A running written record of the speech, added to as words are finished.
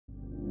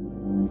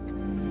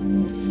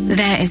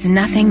is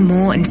nothing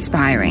more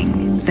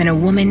inspiring than a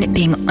woman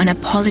being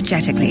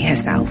unapologetically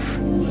herself.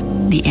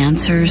 The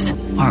answers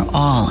are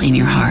all in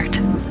your heart.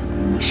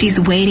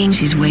 She's waiting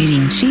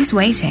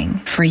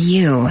for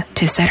you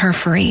to set her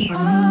free.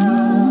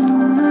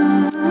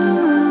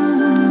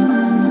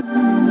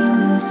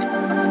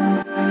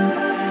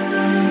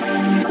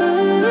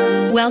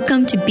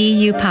 Welcome to Be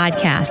You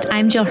Podcast.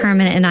 I'm Jill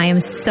Herman, and I am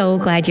so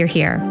glad you're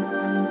here.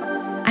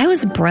 I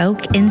was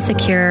broke,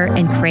 insecure,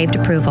 and craved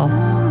approval.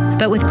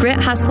 But with grit,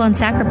 hustle, and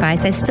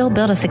sacrifice, I still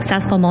built a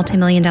successful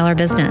multi-million-dollar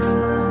business.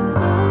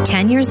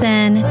 10 years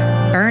in,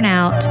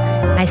 burnout,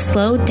 I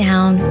slowed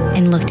down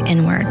and looked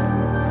inward.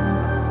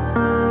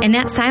 In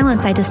that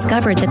silence, I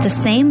discovered that the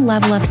same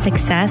level of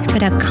success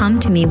could have come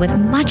to me with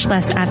much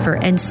less effort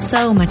and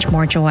so much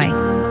more joy.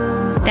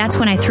 That's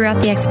when I threw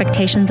out the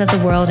expectations of the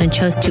world and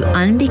chose to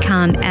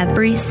unbecome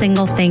every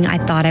single thing I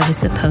thought I was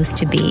supposed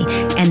to be.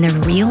 And the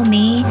real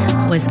me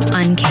was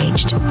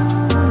uncaged.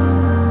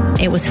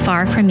 It was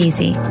far from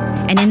easy.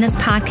 And in this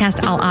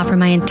podcast, I'll offer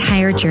my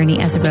entire journey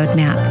as a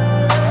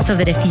roadmap so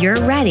that if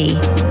you're ready,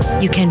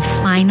 you can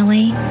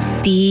finally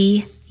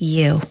be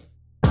you.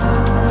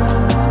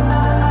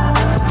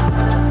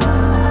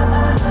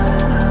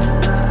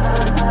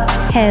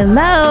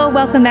 Hello,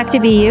 welcome back to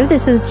Be You.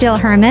 This is Jill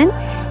Herman.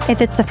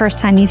 If it's the first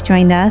time you've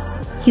joined us,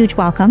 huge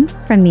welcome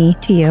from me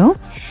to you.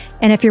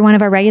 And if you're one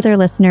of our regular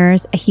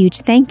listeners, a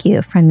huge thank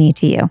you from me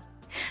to you.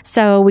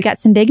 So we got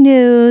some big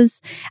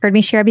news. Heard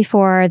me share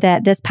before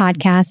that this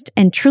podcast,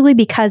 and truly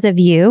because of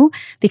you,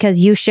 because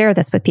you share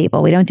this with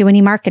people. We don't do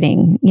any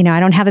marketing. I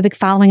don't have a big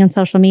following on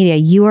social media.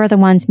 You are the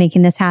ones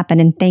making this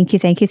happen. And thank you,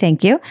 thank you,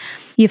 thank you.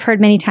 You've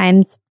heard many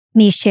times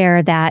me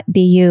share that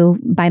Be You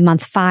by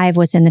month 5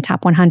 was in the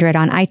top 100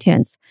 on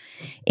iTunes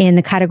in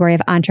the category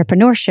of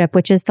entrepreneurship,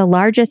 which is the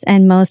largest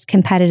and most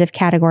competitive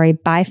category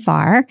by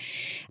far.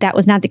 That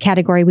was not the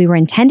category we were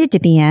intended to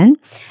be in.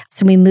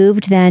 So we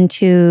moved then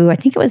to, I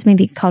think it was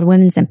maybe called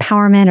women's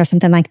empowerment or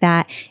something like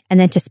that, and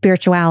then to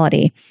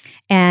spirituality.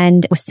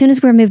 And as soon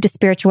as we were moved to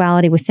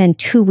spirituality, within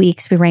 2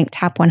 weeks, we ranked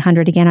top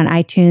 100 again on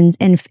iTunes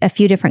in a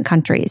few different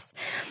countries.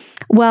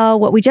 Well,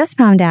 what we just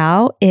found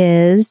out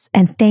is,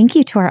 and thank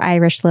you to our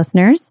Irish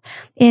listeners,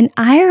 in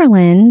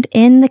Ireland,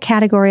 in the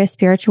category of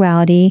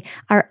spirituality,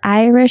 our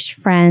Irish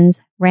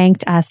friends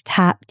ranked us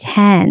top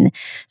 10.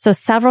 So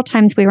several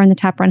times we were in the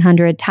top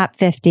 100, top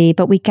 50,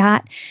 but we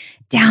got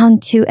down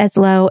to as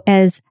low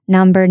as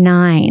number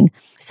 9.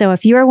 So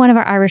if you are one of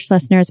our Irish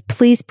listeners,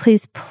 please,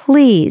 please,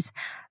 please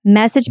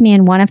message me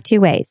in one of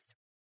 2 ways.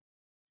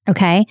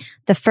 Okay.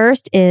 The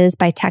first is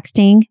by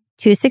texting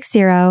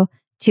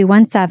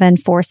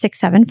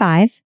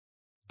 260-217-4675,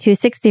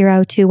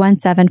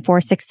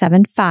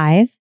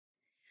 260-217-4675,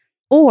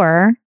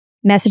 or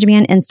message me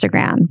on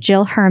Instagram,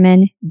 Jill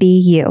Herman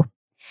BU.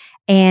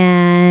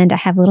 And I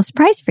have a little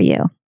surprise for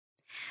you.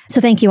 So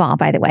thank you all,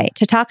 by the way.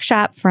 To talk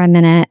shop for a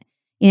minute,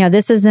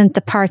 this isn't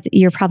the part that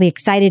you're probably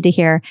excited to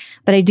hear,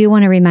 but I do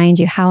want to remind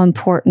you how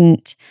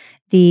important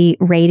the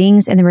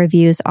ratings and the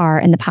reviews are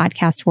in the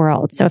podcast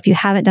world. So if you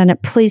haven't done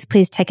it, please,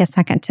 please take a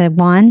second to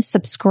 1,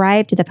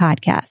 subscribe to the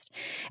podcast.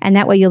 And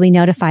that way you'll be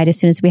notified as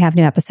soon as we have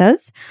new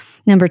episodes.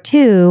 Number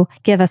 2,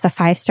 give us a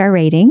 5-star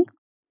rating.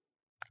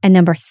 And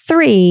number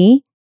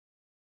 3,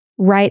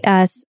 write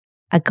us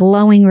a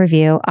glowing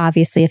review,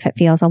 obviously, if it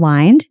feels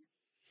aligned,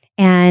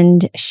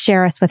 and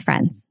share us with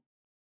friends.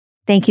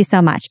 Thank you so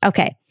much.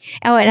 Okay.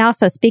 Oh, and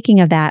also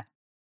speaking of that,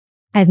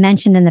 I've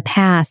mentioned in the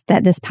past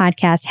that this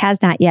podcast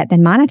has not yet been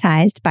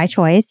monetized by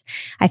choice.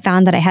 I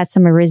found that I had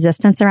some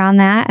resistance around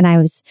that, and I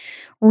was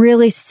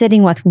really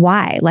sitting with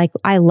why. Like,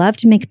 I love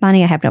to make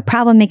money. I have no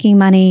problem making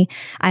money.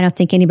 I don't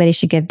think anybody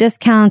should give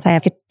discounts. I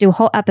have to do a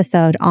whole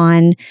episode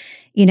on,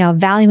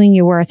 valuing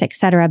your worth,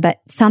 etc.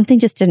 But something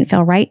just didn't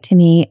feel right to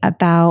me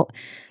about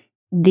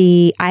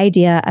the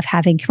idea of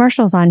having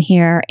commercials on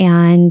here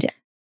and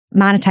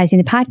monetizing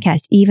the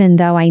podcast, even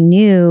though I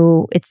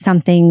knew it's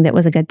something that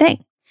was a good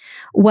thing.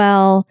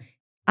 Well,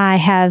 I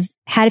have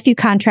had a few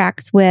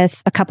contracts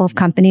with a couple of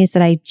companies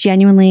that I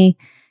genuinely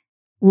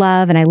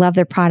love, and I love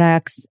their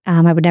products.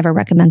 I would never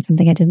recommend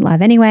something I didn't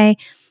love anyway,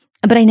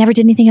 but I never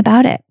did anything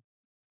about it.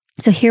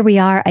 So here we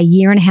are, a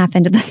year and a half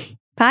into the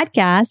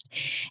podcast,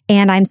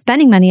 and I'm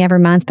spending money every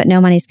month, but no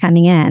money's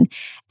coming in.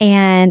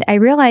 And I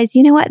realized,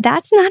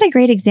 that's not a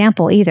great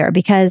example either,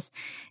 because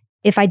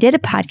if I did a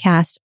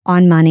podcast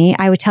on money,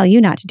 I would tell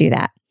you not to do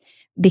that,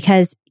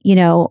 because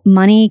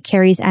money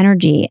carries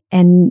energy,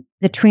 and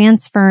the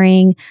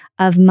transferring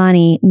of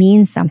money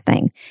means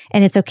something,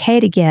 and it's okay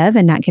to give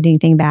and not get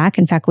anything back.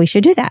 In fact, we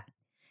should do that.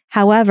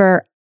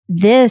 However,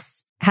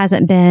 this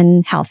hasn't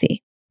been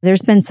healthy.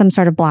 There's been some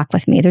sort of block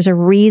with me. There's a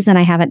reason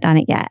I haven't done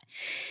it yet.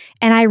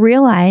 And I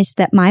realized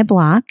that my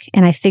block,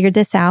 and I figured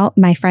this out,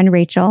 my friend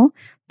Rachel,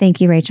 thank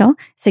you, Rachel,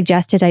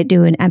 suggested I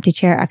do an empty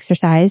chair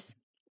exercise.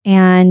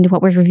 And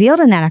what was revealed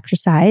in that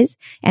exercise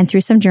and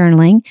through some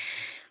journaling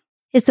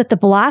is that the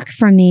block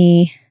for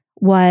me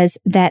was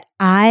that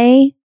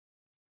I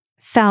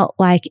felt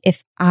like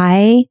if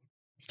I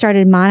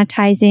started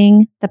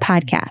monetizing the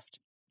podcast,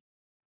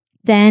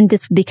 then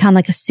this would become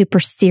like a super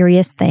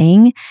serious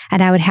thing.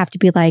 And I would have to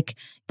be like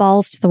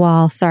balls to the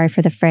wall. Sorry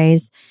for the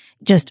phrase,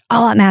 just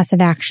all out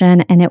massive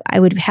action. And I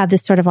would have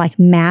this sort of like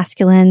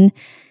masculine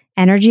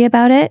energy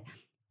about it.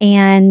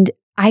 And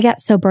I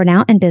got so burnt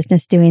out in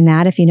business doing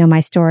that, if you know my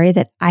story,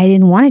 that I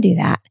didn't want to do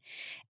that,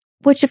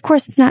 which of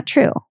course it's not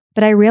true.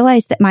 But I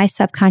realized that my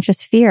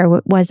subconscious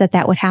fear was that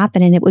that would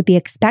happen and it would be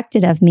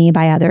expected of me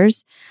by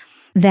others,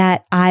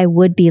 that I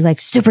would be like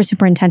super,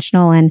 super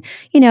intentional. And,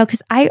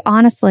 because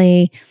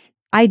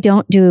I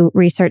don't do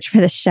research for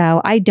this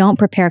show. I don't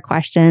prepare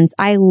questions.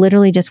 I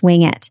literally just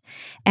wing it.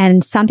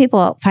 And some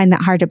people find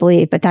that hard to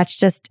believe, but that's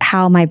just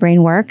how my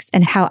brain works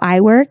and how I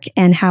work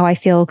and how I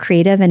feel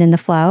creative and in the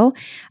flow.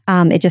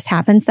 It just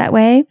happens that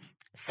way.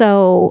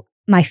 So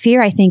my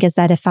fear, I think, is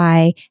that if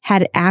I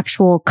had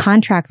actual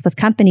contracts with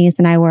companies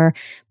and I were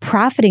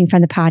profiting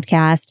from the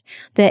podcast,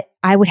 that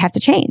I would have to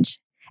change.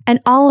 And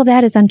all of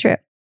that is untrue.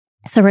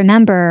 So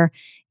remember,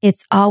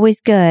 it's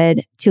always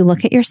good to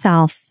look at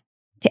yourself,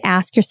 to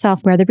ask yourself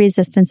where the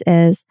resistance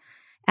is.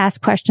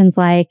 Ask questions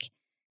like,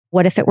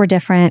 what if it were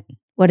different?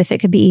 What if it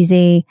could be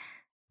easy?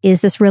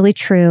 Is this really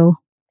true?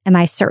 Am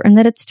I certain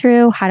that it's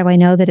true? How do I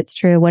know that it's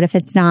true? What if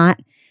it's not?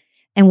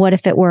 And what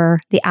if it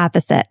were the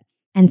opposite?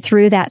 And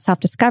through that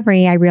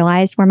self-discovery, I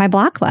realized where my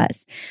block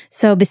was.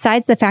 So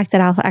besides the fact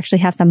that I'll actually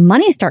have some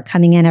money start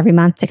coming in every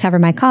month to cover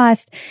my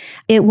cost,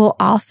 it will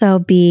also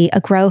be a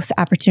growth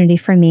opportunity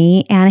for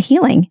me and a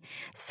healing.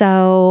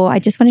 So I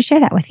just want to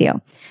share that with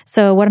you.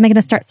 So what am I going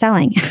to start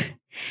selling?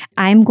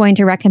 I'm going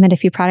to recommend a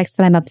few products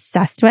that I'm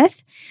obsessed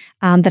with,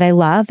 that I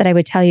love, that I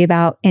would tell you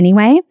about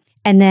anyway.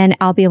 And then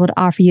I'll be able to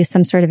offer you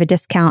some sort of a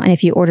discount. And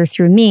if you order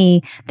through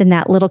me, then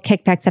that little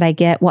kickback that I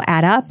get will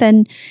add up.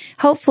 And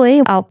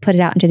hopefully I'll put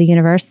it out into the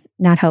universe.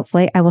 Not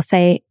hopefully. I will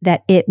say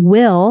that it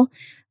will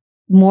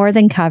more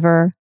than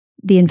cover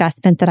the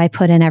investment that I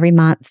put in every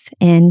month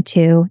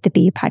into the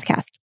Be You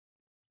podcast.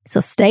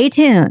 So stay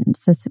tuned.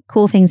 So some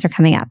cool things are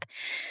coming up.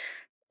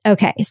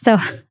 Okay. So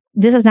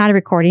this is not a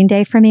recording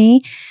day for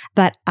me,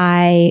 but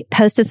I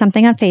posted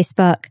something on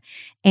Facebook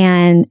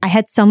and I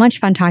had so much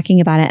fun talking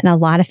about it and a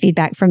lot of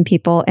feedback from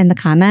people in the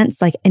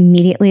comments, like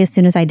immediately as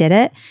soon as I did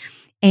it.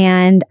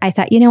 And I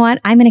thought, you know what?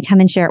 I'm going to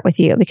come and share it with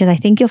you because I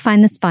think you'll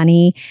find this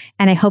funny.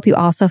 And I hope you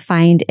also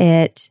find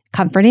it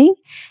comforting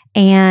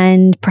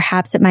and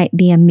perhaps it might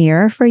be a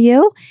mirror for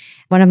you.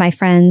 One of my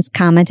friends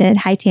commented,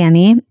 "Hi,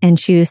 Tammy." And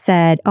she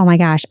said, "Oh my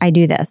gosh, I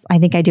do this. I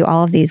think I do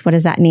all of these. What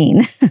does that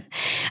mean?"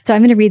 So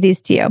I'm going to read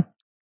these to you.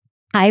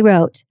 I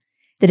wrote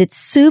that it's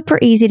super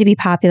easy to be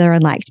popular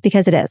and liked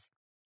because it is.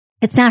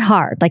 It's not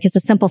hard. Like it's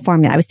a simple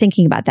formula. I was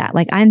thinking about that.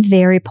 Like I'm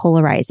very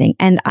polarizing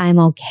and I'm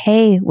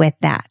okay with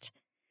that.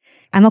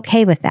 I'm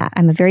okay with that.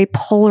 I'm a very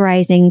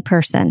polarizing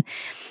person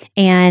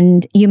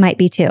and you might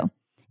be too.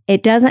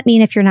 It doesn't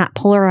mean if you're not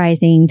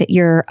polarizing that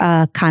you're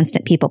a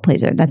constant people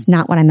pleaser. That's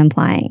not what I'm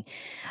implying.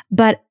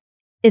 But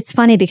it's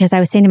funny because I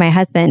was saying to my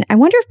husband, I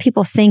wonder if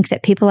people think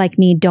that people like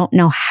me don't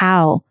know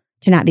how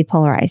to not be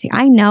polarizing.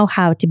 I know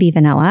how to be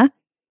vanilla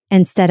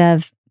instead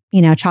of,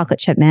 chocolate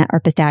chip mint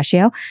or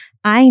pistachio.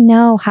 I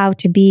know how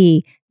to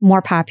be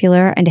more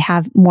popular and to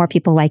have more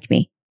people like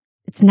me.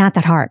 It's not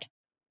that hard.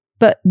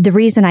 But the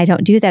reason I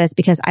don't do that is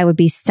because I would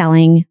be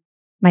selling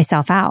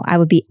myself out. I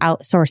would be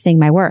outsourcing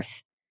my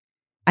worth.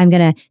 I'm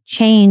going to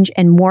change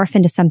and morph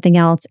into something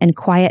else and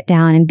quiet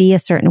down and be a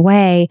certain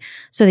way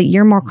so that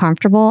you're more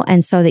comfortable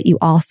and so that you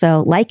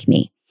also like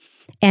me.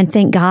 And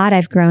thank God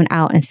I've grown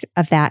out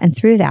of that and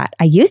through that.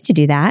 I used to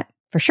do that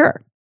for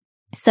sure.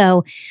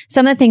 So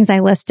some of the things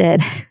I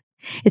listed,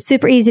 it's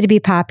super easy to be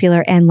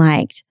popular and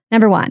liked.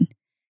 Number one,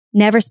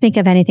 never speak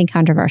of anything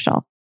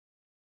controversial.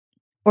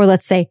 Or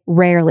let's say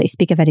rarely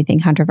speak of anything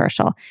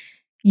controversial.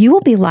 You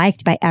will be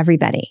liked by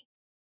everybody.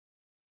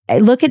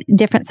 Look at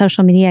different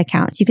social media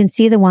accounts. You can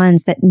see the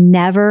ones that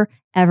never,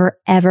 ever,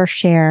 ever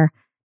share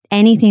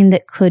anything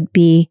that could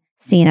be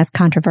seen as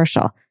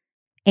controversial.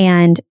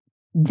 And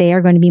they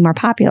are going to be more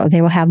popular.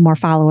 They will have more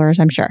followers,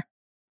 I'm sure.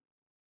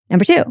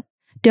 Number two,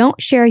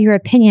 don't share your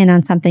opinion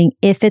on something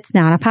if it's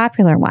not a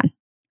popular one.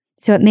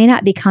 So it may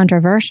not be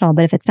controversial,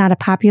 but if it's not a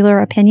popular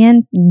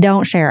opinion,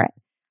 don't share it.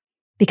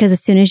 Because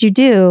as soon as you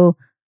do,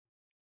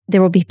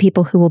 there will be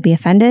people who will be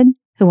offended,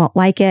 who won't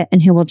like it,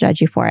 and who will judge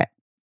you for it.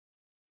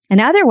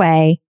 Another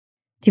way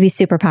to be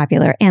super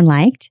popular and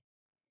liked,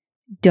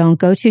 don't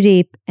go too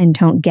deep and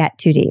don't get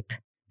too deep.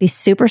 Be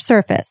super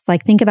surface.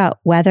 Like think about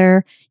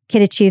weather,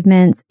 kid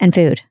achievements, and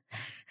food.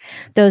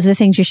 Those are the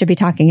things you should be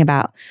talking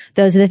about.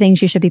 Those are the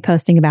things you should be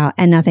posting about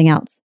and nothing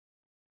else.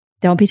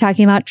 Don't be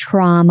talking about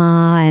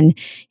trauma and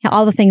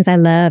all the things I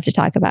love to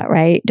talk about,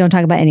 right? Don't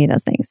talk about any of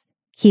those things.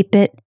 Keep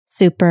it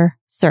super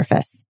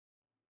surface.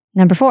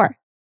 Number four,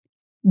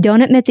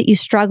 don't admit that you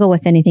struggle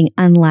with anything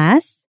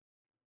unless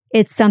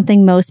it's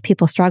something most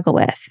people struggle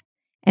with.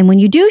 And when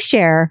you do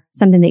share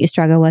something that you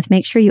struggle with,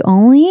 make sure you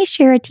only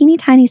share a teeny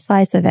tiny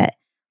slice of it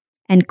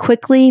and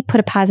quickly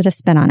put a positive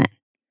spin on it.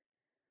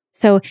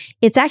 So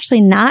it's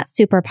actually not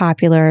super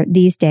popular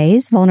these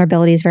days.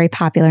 Vulnerability is very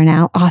popular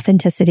now.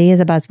 Authenticity is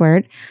a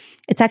buzzword.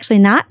 It's actually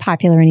not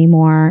popular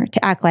anymore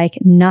to act like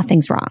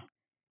nothing's wrong.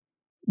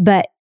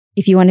 But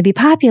if you want to be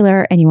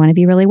popular and you want to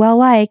be really well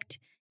liked,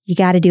 you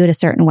got to do it a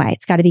certain way.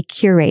 It's got to be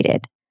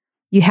curated.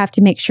 You have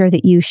to make sure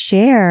that you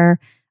share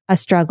a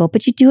struggle,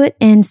 but you do it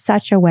in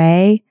such a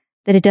way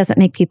that it doesn't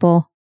make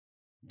people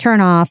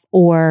turn off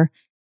or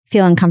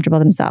feel uncomfortable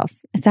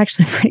themselves. It's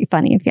actually pretty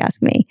funny if you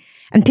ask me.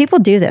 And people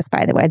do this,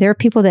 by the way. There are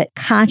people that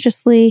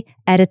consciously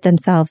edit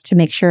themselves to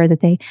make sure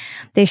that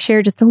they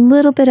share just a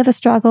little bit of a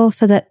struggle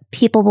so that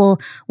people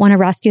will want to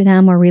rescue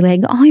them or relay,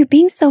 oh, you're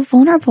being so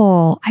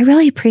vulnerable. I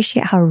really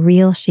appreciate how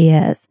real she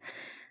is.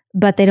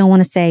 But they don't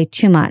want to say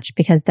too much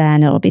because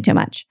then it'll be too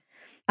much.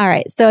 All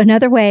right. So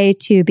another way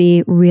to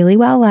be really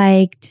well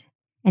liked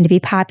and to be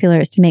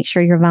popular is to make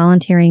sure you're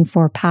volunteering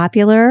for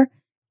popular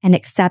and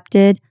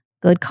accepted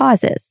good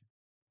causes.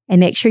 And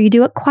make sure you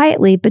do it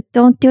quietly, but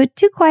don't do it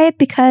too quiet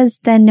because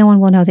then no one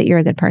will know that you're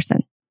a good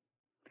person.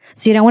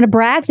 So you don't want to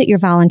brag that you're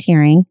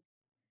volunteering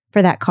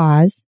for that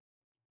cause,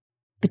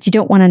 but you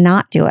don't want to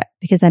not do it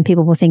because then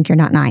people will think you're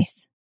not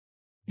nice.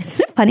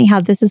 Isn't it funny how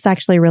this is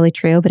actually really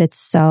true, but it's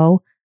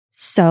so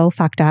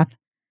fucked up?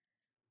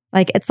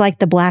 Like, it's like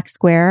the black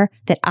square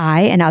that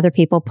I and other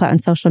people put on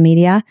social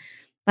media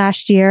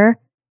last year.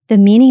 The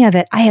meaning of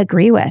it, I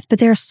agree with, but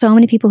there are so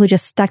many people who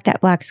just stuck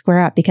that black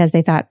square up because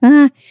they thought,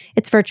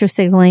 it's virtue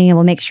signaling and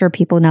will make sure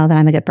people know that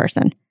I'm a good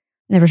person. And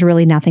there was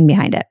really nothing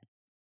behind it.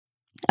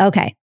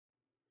 Okay.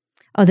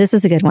 Oh, this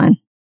is a good one.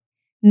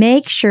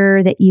 Make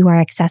sure that you are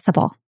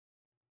accessible.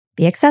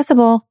 Be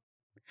accessible.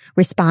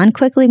 Respond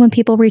quickly when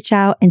people reach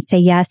out and say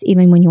yes,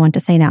 even when you want to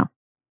say no.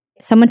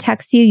 If someone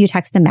texts you, you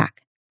text them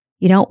back.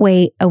 You don't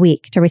wait a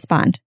week to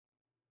respond.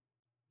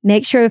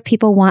 Make sure if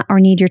people want or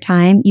need your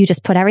time, you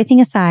just put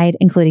everything aside,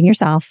 including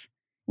yourself,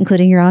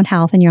 including your own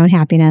health and your own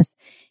happiness,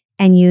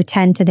 and you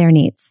tend to their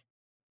needs.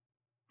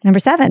 Number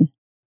 7,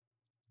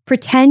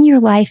 pretend your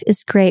life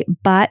is great,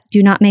 but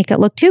do not make it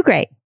look too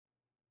great.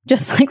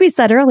 Just like we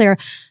said earlier,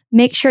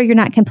 make sure you're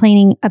not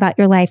complaining about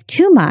your life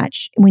too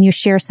much when you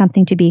share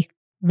something to be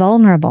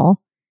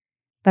vulnerable,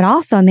 but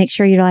also make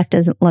sure your life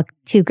doesn't look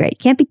too great. You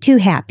can't be too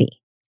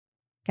happy.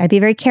 Got to be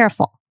very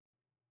careful.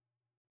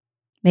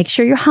 Make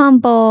sure you're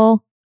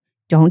humble.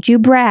 Don't you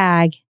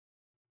brag,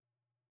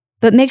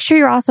 but make sure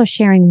you're also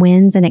sharing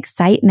wins and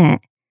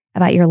excitement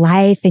about your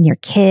life and your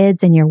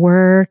kids and your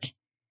work.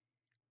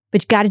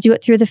 But you got to do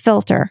it through the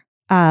filter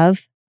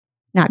of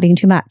not being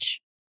too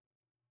much.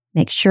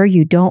 Make sure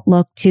you don't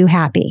look too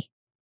happy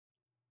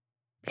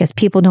because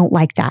people don't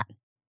like that.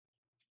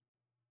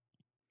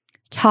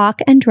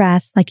 Talk and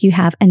dress like you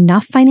have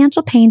enough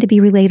financial pain to be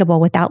relatable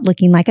without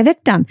looking like a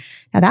victim.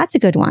 Now that's a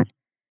good one.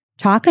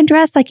 Talk and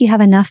dress like you have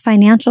enough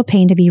financial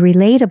pain to be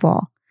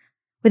relatable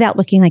without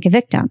looking like a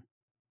victim,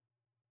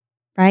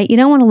 right? You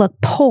don't want to look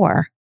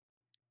poor.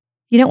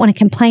 You don't want to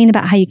complain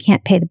about how you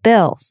can't pay the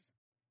bills,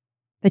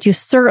 but you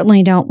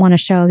certainly don't want to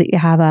show that you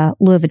have a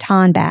Louis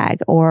Vuitton bag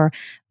or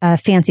a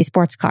fancy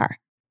sports car.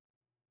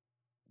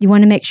 You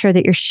want to make sure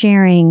that you're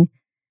sharing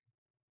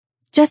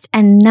just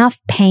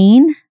enough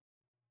pain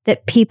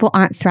that people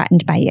aren't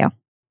threatened by you.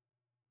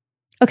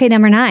 Okay,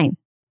 number 9,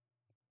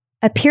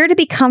 appear to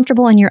be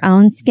comfortable in your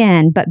own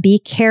skin, but be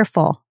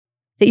careful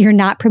that you're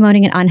not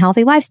promoting an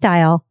unhealthy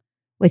lifestyle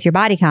with your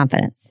body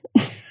confidence.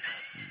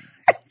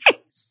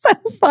 So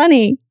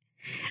funny.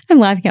 I'm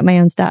laughing at my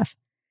own stuff.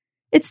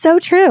 It's so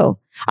true.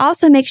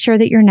 Also, make sure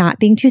that you're not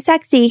being too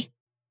sexy.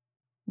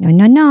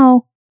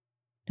 No.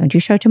 Don't you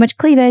show too much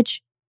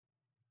cleavage.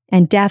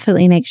 And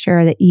definitely make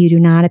sure that you do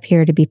not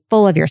appear to be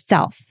full of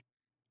yourself.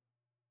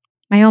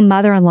 My own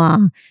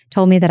mother-in-law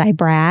told me that I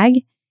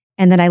brag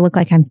and that I look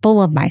like I'm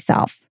full of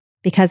myself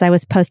because I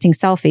was posting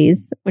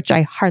selfies, which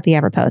I hardly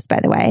ever post, by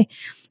the way.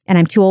 And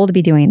I'm too old to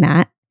be doing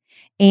that.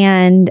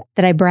 And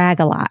that I brag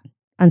a lot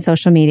on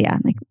social media.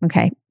 I'm like,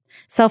 okay,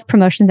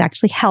 self-promotion is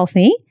actually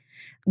healthy.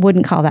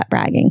 Wouldn't call that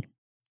bragging.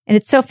 And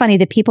it's so funny,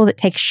 the people that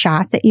take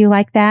shots at you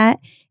like that,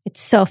 it's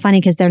so funny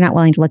because they're not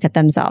willing to look at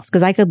themselves.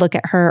 Because I could look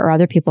at her or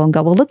other people and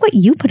go, well, look what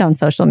you put on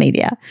social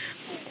media.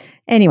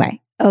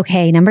 Anyway,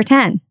 okay, number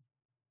 10,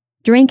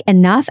 drink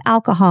enough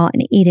alcohol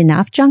and eat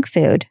enough junk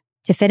food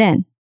to fit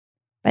in,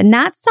 but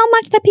not so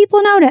much that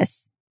people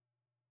notice.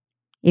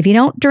 If you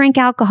don't drink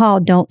alcohol,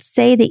 don't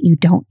say that you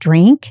don't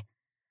drink.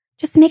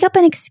 Just make up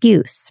an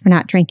excuse for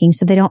not drinking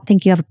so they don't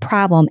think you have a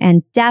problem,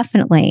 and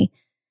definitely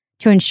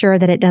to ensure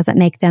that it doesn't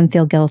make them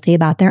feel guilty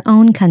about their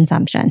own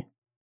consumption.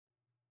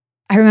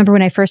 I remember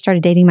when I first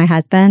started dating my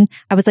husband,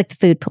 I was like the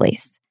food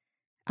police.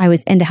 I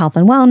was into health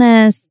and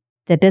wellness.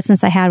 The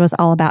business I had was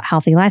all about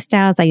healthy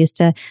lifestyles. I used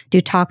to do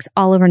talks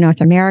all over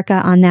North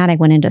America on that. I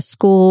went into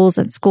schools,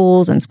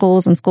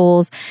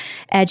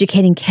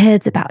 educating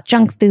kids about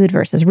junk food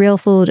versus real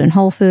food and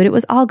whole food. It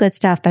was all good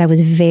stuff, but I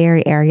was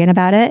very arrogant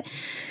about it.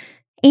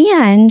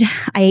 And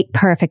I ate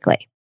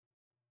perfectly,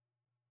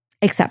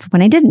 except for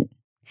when I didn't.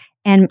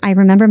 And I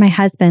remember my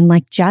husband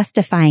like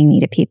justifying me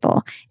to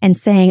people and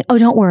saying, oh,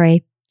 don't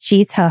worry,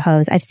 she eats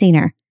ho-hos. I've seen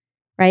her,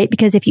 right?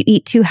 Because if you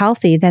eat too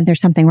healthy, then there's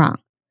something wrong.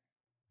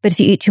 But if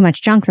you eat too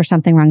much junk, there's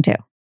something wrong too.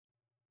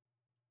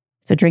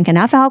 So drink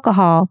enough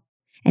alcohol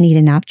and eat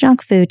enough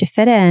junk food to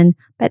fit in,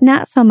 but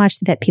not so much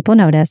that people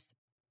notice.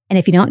 And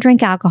if you don't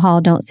drink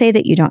alcohol, don't say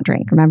that you don't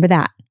drink. Remember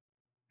that,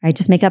 right?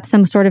 Just make up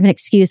some sort of an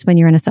excuse when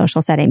you're in a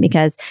social setting,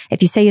 because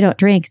if you say you don't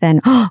drink,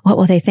 then, oh, what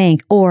will they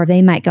think? Or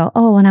they might go,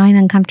 oh, well, now I'm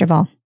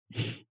uncomfortable.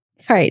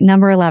 All right,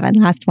 number 11,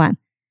 last one.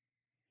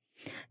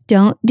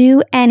 Don't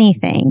do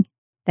anything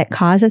that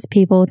causes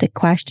people to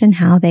question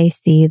how they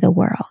see the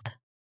world.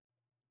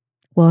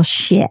 Well,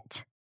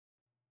 shit.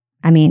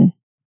 I mean,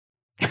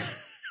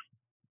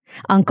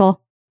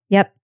 uncle,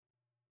 yep.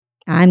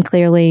 I'm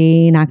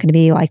clearly not going to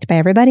be liked by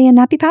everybody and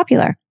not be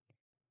popular.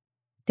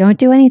 Don't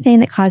do anything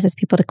that causes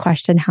people to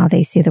question how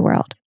they see the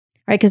world,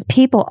 right? Because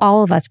people,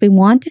 all of us, we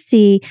want to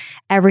see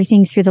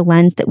everything through the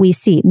lens that we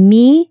see,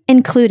 me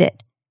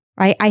included,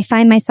 right? I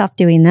find myself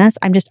doing this.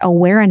 I'm just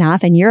aware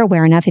enough, and you're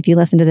aware enough if you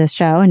listen to this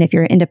show and if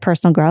you're into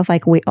personal growth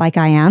like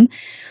I am.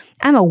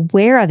 I'm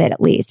aware of it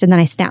at least, and then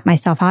I snap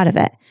myself out of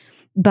it.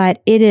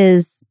 But it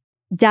is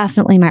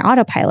definitely my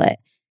autopilot.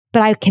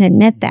 But I can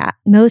admit that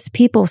most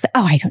people say,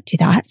 oh, I don't do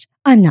that.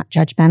 I'm not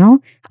judgmental.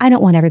 I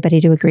don't want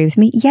everybody to agree with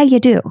me. Yeah, you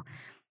do.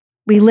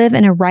 We live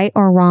in a right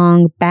or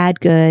wrong,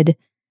 bad, good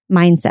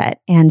mindset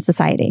and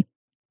society.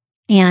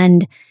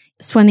 And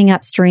swimming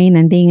upstream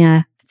and being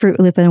a Fruit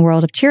Loop in a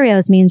world of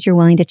Cheerios means you're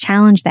willing to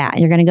challenge that.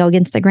 You're going to go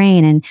against the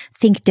grain and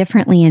think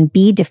differently and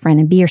be different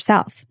and be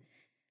yourself.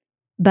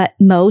 But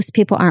most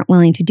people aren't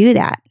willing to do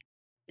that.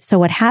 So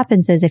what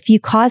happens is if you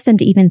cause them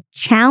to even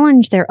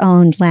challenge their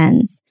own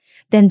lens,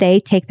 then they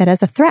take that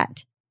as a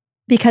threat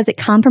because it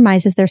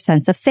compromises their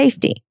sense of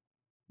safety,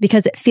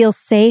 because it feels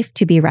safe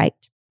to be right.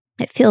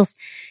 It feels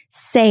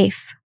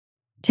safe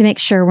to make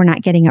sure we're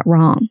not getting it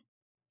wrong.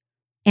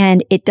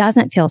 And it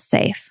doesn't feel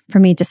safe for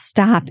me to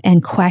stop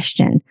and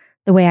question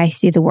the way I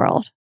see the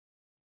world.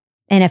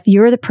 And if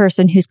you're the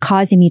person who's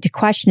causing me to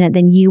question it,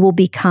 then you will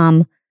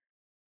become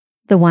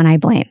the one I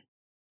blame.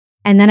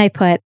 And then I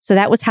put, so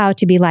that was how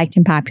to be liked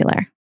and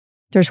popular.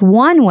 There's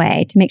one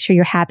way to make sure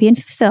you're happy and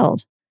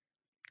fulfilled,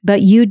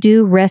 but you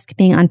do risk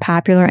being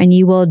unpopular and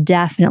you will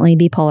definitely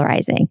be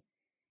polarizing.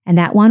 And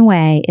that one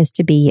way is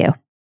to be you.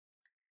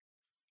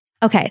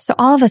 Okay, so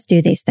all of us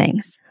do these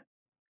things.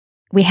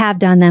 We have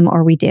done them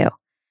or we do.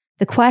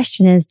 The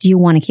question is, do you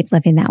want to keep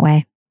living that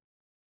way?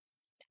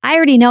 I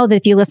already know that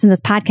if you listen to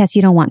this podcast,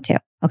 you don't want to.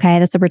 Okay,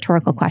 that's a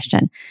rhetorical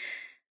question.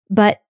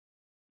 But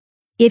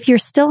if you're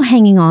still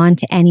hanging on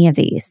to any of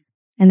these,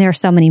 and there are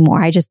so many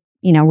more, I just,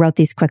 wrote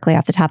these quickly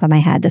off the top of my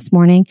head this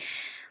morning.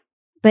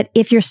 But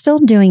if you're still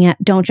doing it,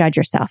 don't judge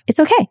yourself. It's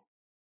okay.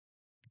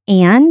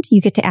 And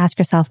you get to ask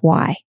yourself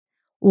why.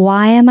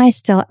 Why am I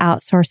still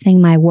outsourcing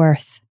my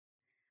worth?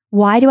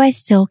 Why do I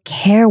still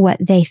care what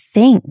they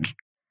think?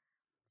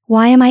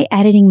 Why am I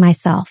editing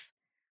myself?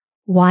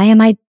 Why am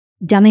I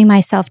dumbing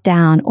myself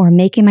down or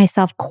making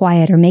myself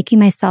quiet or making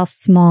myself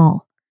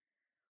small?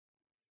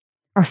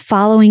 Or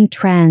following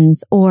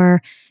trends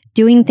or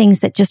doing things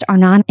that just are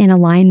not in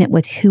alignment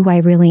with who I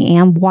really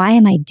am? Why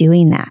am I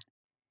doing that?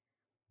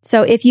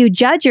 So if you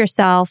judge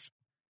yourself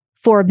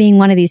for being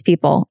one of these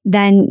people,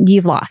 then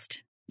you've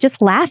lost.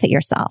 Just laugh at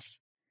yourself.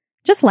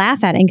 Just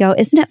laugh at it and go,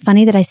 isn't it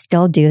funny that I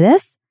still do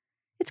this?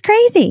 It's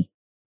crazy.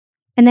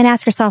 And then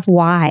ask yourself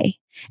why,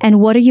 and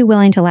what are you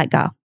willing to let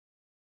go?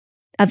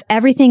 Of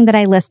everything that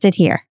I listed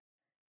here,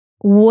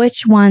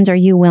 which ones are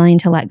you willing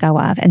to let go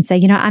of and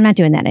say, I'm not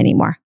doing that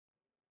anymore?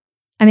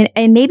 I mean,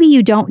 and maybe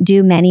you don't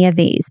do many of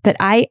these, but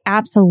I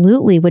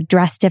absolutely would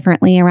dress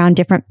differently around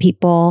different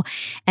people.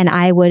 And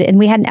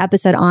we had an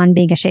episode on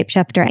being a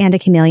shapeshifter and a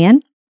chameleon,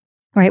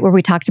 right? Where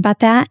we talked about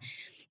that.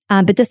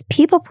 But this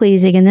people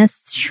pleasing and this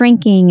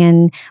shrinking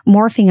and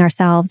morphing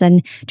ourselves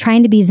and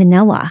trying to be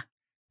vanilla,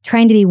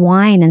 trying to be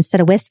wine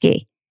instead of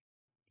whiskey,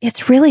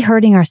 it's really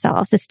hurting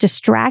ourselves. It's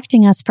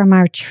distracting us from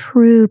our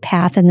true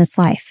path in this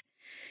life.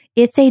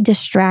 It's a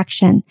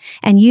distraction,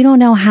 and you don't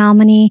know how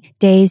many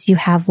days you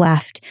have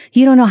left.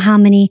 You don't know how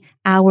many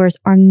hours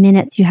or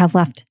minutes you have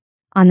left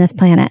on this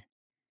planet,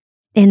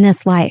 in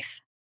this life.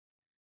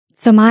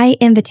 So my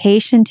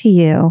invitation to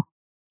you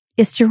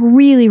is to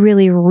really,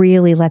 really,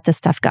 really let this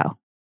stuff go.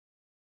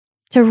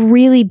 To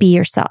really be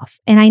yourself.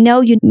 And I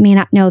know you may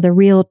not know the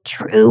real,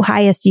 true,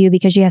 highest you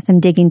because you have some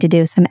digging to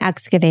do, some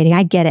excavating.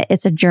 I get it.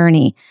 It's a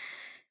journey.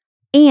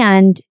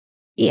 And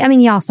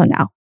you also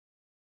know.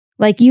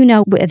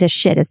 This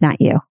shit is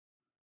not you.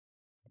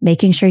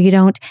 Making sure you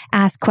don't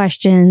ask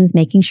questions,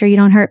 making sure you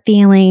don't hurt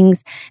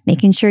feelings,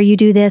 making sure you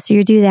do this or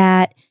you do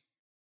that,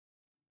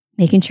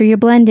 making sure you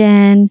blend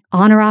in,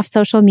 on or off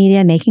social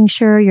media, making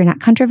sure you're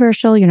not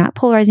controversial, you're not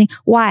polarizing.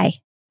 Why?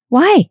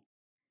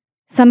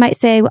 Some might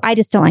say, well, I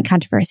just don't like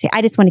controversy.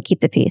 I just want to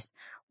keep the peace.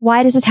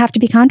 Why does it have to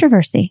be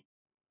controversy?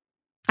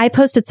 I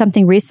posted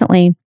something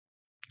recently,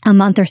 a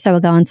month or so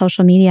ago on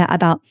social media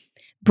about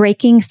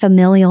breaking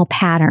familial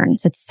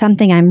patterns. It's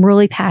something I'm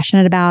really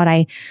passionate about.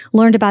 I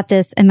learned about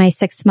this in my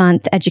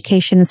 6-month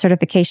education and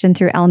certification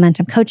through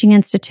Elementum Coaching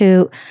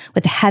Institute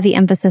with a heavy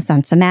emphasis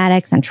on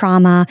somatics and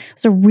trauma. It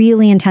was a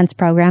really intense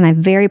program.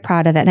 I'm very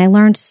proud of it. And I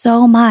learned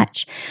so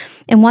much.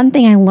 And one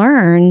thing I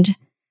learned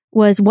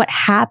was what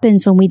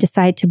happens when we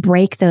decide to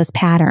break those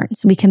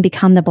patterns. We can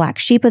become the black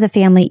sheep of the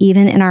family,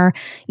 even in our,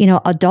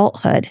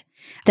 adulthood.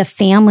 The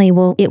family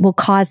it will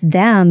cause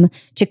them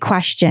to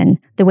question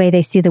the way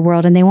they see the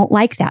world, and they won't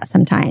like that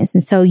sometimes.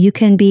 And so you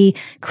can be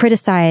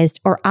criticized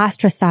or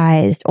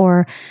ostracized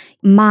or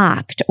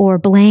mocked or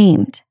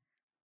blamed.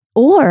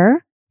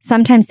 Or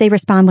sometimes they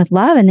respond with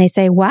love and they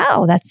say,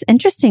 wow, that's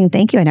interesting.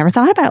 Thank you. I never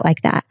thought about it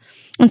like that.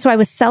 And so I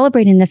was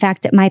celebrating the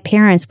fact that my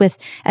parents, with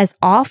as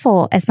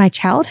awful as my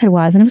childhood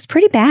was, and it was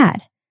pretty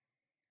bad,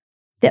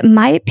 that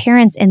my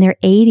parents in their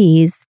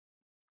 80s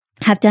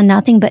have done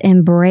nothing but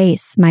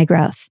embrace my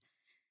growth,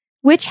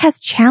 which has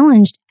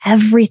challenged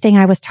everything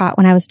I was taught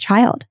when I was a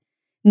child.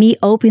 Me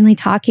openly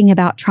talking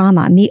about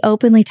trauma, me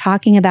openly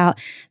talking about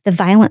the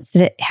violence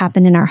that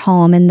happened in our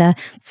home and the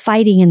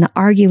fighting and the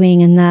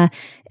arguing and the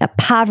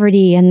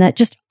poverty and the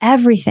just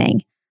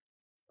everything.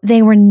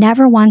 They were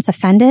never once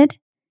offended.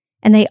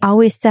 And they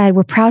always said,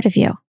 we're proud of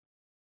you.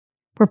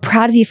 We're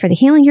proud of you for the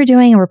healing you're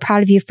doing. And we're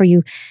proud of you for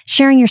you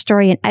sharing your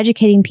story and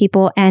educating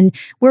people. And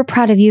we're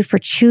proud of you for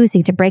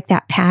choosing to break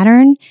that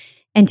pattern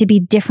and to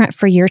be different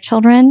for your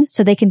children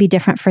so they can be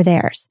different for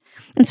theirs.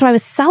 And so I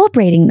was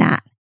celebrating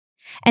that.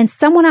 And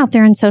someone out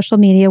there in social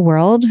media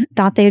world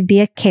thought they would be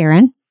a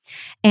Karen,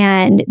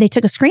 and they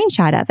took a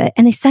screenshot of it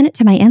and they sent it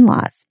to my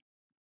in-laws,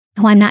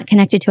 who I'm not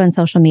connected to on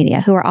social media,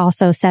 who are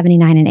also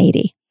 79 and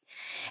 80.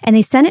 And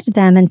they sent it to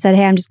them and said,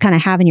 hey, I'm just kind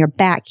of having your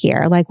back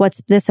here. Like,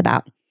 what's this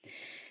about?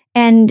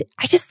 And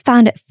I just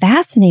found it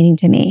fascinating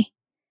to me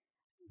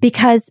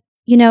because,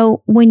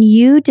 when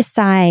you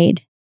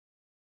decide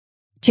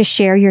to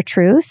share your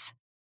truth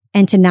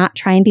and to not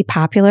try and be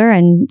popular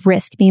and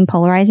risk being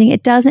polarizing,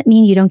 it doesn't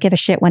mean you don't give a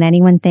shit when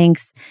anyone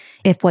thinks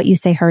if what you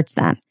say hurts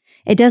them.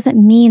 It doesn't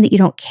mean that you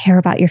don't care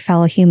about your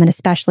fellow human,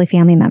 especially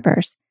family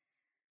members.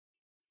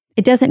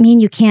 It doesn't mean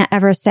you can't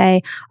ever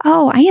say,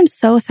 oh, I am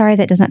so sorry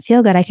that doesn't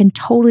feel good. I can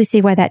totally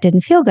see why that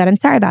didn't feel good. I'm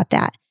sorry about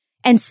that.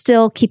 And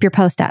still keep your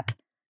post up,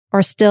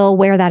 or still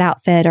wear that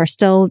outfit, or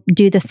still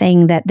do the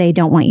thing that they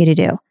don't want you to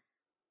do.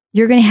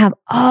 You're going to have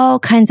all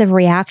kinds of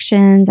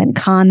reactions and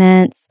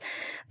comments,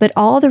 but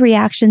all the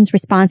reactions,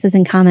 responses,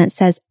 and comments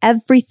says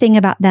everything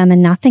about them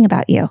and nothing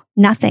about you.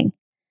 Nothing.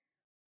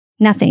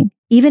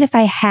 Even if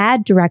I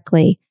had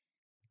directly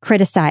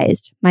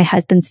criticized my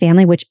husband's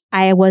family, which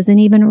I wasn't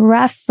even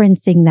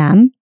referencing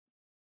them,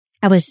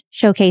 I was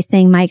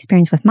showcasing my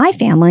experience with my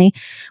family,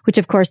 which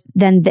of course,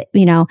 then,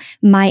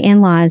 my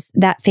in-laws,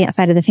 that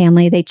side of the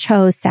family, they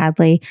chose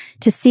sadly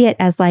to see it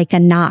as like a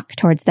knock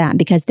towards them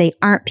because they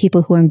aren't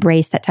people who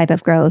embrace that type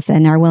of growth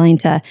and are willing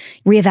to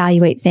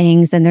reevaluate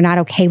things. And they're not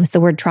okay with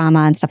the word trauma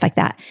and stuff like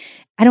that.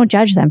 I don't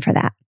judge them for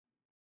that.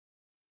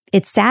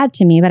 It's sad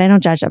to me, but I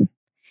don't judge them.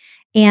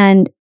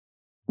 And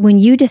when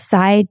you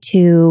decide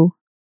to,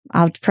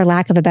 for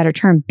lack of a better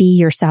term, be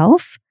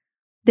yourself,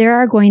 there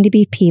are going to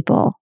be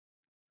people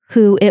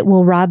who it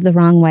will rub the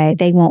wrong way.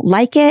 They won't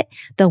like it.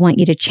 They'll want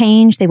you to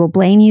change. They will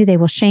blame you. They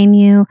will shame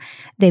you.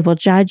 They will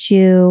judge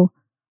you.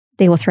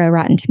 They will throw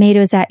rotten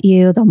tomatoes at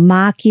you. They'll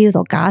mock you.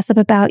 They'll gossip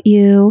about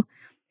you.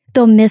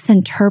 They'll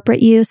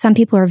misinterpret you. Some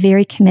people are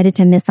very committed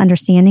to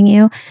misunderstanding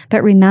you.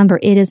 But remember,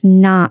 it is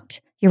not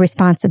your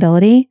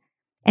responsibility,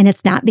 and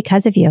it's not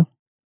because of you.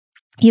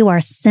 You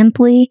are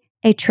simply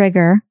a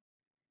trigger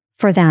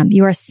for them.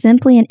 You are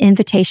simply an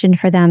invitation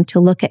for them to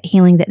look at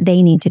healing that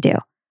they need to do.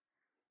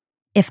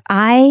 If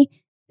I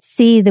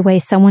see the way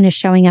someone is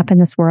showing up in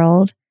this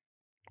world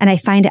and I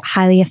find it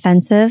highly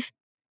offensive,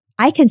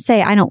 I can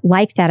say, I don't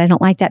like that. I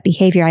don't like that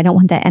behavior. I don't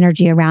want that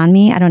energy around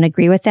me. I don't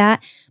agree with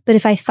that. But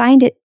if I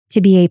find it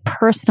to be a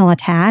personal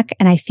attack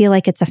and I feel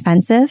like it's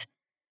offensive,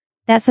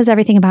 that says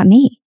everything about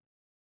me.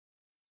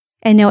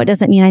 And no, it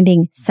doesn't mean I'm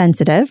being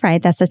sensitive,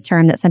 right? That's a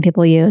term that some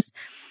people use.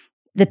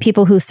 The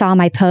people who saw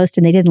my post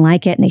and they didn't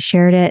like it and they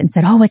shared it and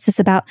said, oh, what's this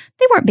about?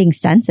 They weren't being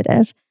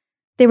sensitive.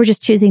 They were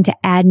just choosing to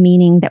add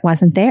meaning that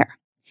wasn't there.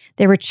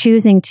 They were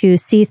choosing to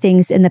see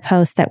things in the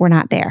post that were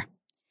not there.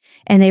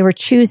 And they were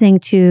choosing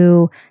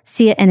to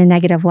see it in a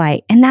negative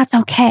light. And that's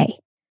okay.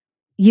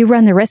 You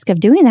run the risk of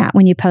doing that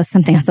when you post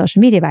something on social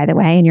media, by the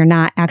way, and you're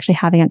not actually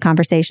having a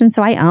conversation.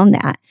 So I own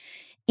that.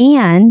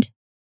 And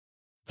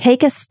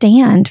take a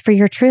stand for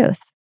your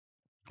truth.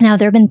 Now,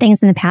 there have been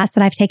things in the past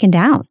that I've taken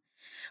down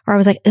where I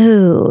was like,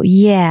 ooh,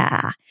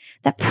 yeah,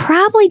 that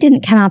probably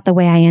didn't come out the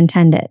way I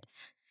intended.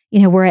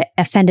 Where it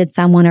offended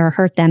someone or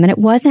hurt them. And it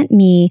wasn't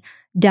me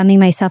dumbing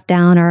myself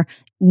down or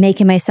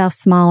making myself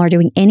small or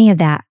doing any of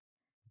that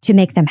to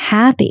make them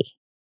happy.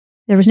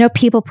 There was no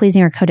people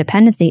pleasing or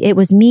codependency. It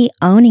was me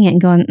owning it and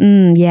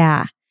going,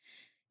 yeah.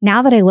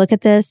 Now that I look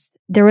at this,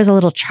 there was a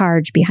little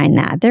charge behind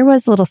that. There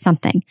was a little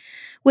something.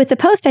 With the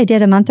post I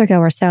did a month ago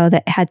or so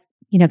that had,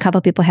 a couple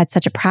of people had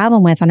such a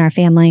problem with on our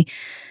family,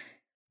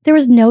 there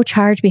was no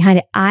charge behind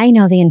it. I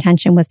know the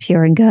intention was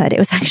pure and good. It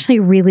was actually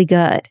really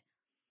good.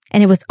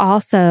 And it was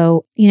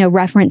also,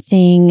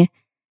 referencing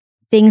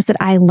things that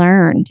I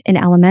learned in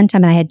Elementum.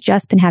 And I had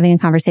just been having a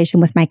conversation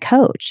with my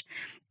coach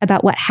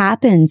about what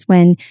happens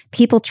when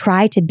people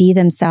try to be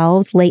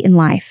themselves late in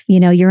life.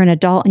 You're an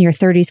adult in your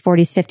 30s,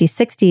 40s, 50s,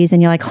 60s, and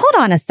you're like, hold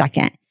on a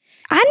second.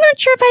 I'm not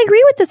sure if I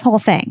agree with this whole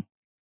thing.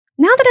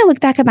 Now that I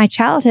look back at my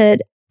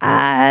childhood,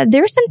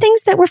 there were some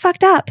things that were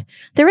fucked up.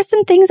 There were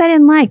some things I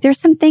didn't like. There's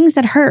some things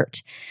that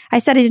hurt. I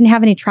said I didn't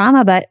have any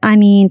trauma, but I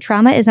mean,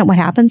 trauma isn't what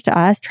happens to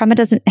us. Trauma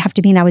doesn't have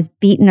to mean I was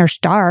beaten or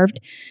starved.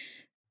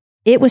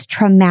 It was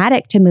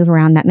traumatic to move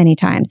around that many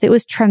times. It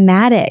was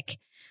traumatic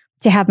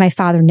to have my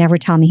father never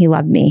tell me he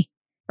loved me,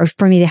 or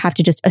for me to have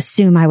to just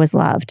assume I was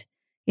loved.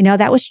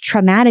 That was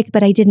traumatic,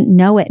 but I didn't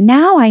know it.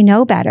 Now I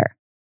know better.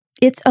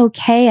 It's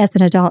okay as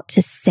an adult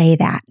to say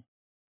that.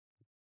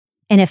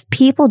 And if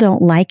people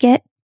don't like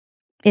it,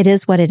 it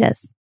is what it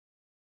is.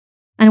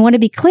 And I want to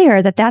be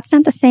clear that that's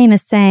not the same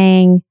as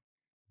saying,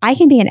 I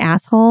can be an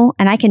asshole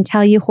and I can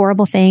tell you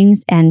horrible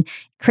things and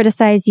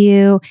criticize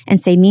you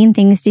and say mean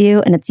things to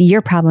you, and it's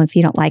your problem if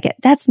you don't like it.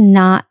 That's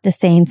not the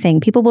same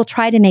thing. People will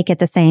try to make it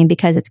the same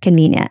because it's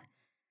convenient.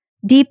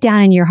 Deep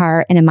down in your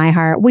heart and in my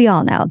heart, we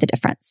all know the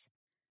difference.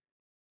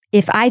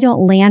 If I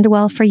don't land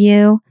well for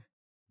you,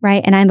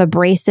 right, and I'm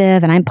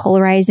abrasive and I'm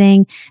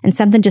polarizing and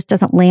something just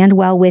doesn't land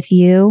well with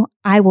you,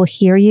 I will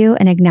hear you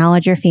and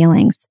acknowledge your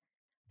feelings.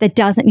 That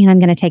doesn't mean I'm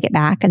going to take it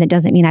back, and that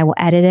doesn't mean I will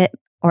edit it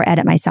or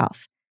edit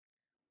myself.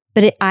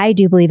 But I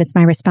do believe it's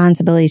my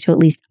responsibility to at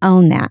least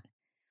own that.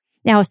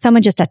 Now, if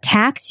someone just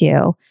attacks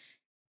you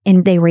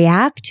and they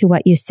react to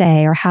what you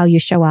say or how you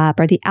show up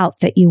or the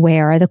outfit you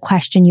wear or the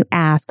question you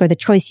ask or the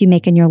choice you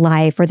make in your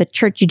life or the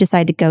church you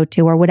decide to go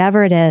to or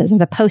whatever it is or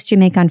the post you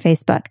make on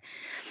Facebook,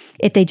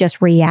 if they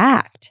just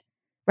react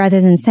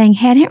rather than saying,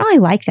 hey, I didn't really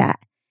like that,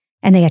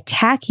 and they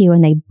attack you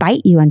and they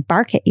bite you and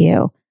bark at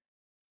you,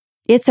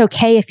 it's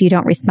okay if you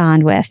don't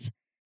respond with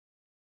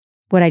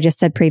what I just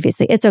said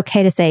previously. It's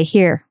okay to say,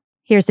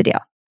 here's the deal.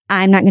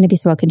 I'm not going to be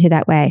spoken to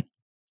that way.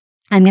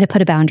 I'm going to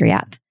put a boundary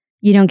up.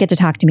 You don't get to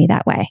talk to me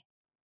that way.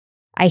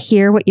 I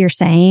hear what you're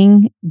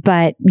saying,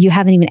 but you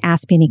haven't even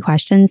asked me any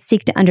questions.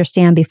 Seek to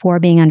understand before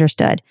being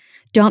understood.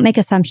 Don't make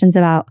assumptions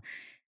about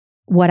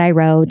what I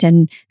wrote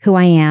and who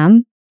I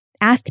am.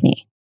 Ask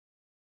me.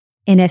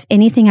 And if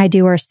anything I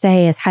do or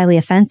say is highly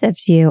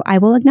offensive to you, I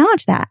will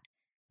acknowledge that.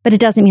 But it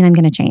doesn't mean I'm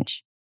going to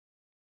change.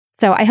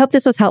 So I hope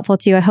this was helpful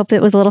to you. I hope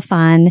it was a little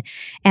fun,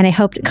 and I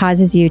hope it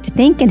causes you to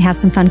think and have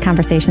some fun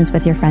conversations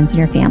with your friends and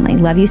your family.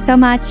 Love you so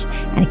much,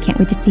 and I can't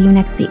wait to see you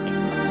next week.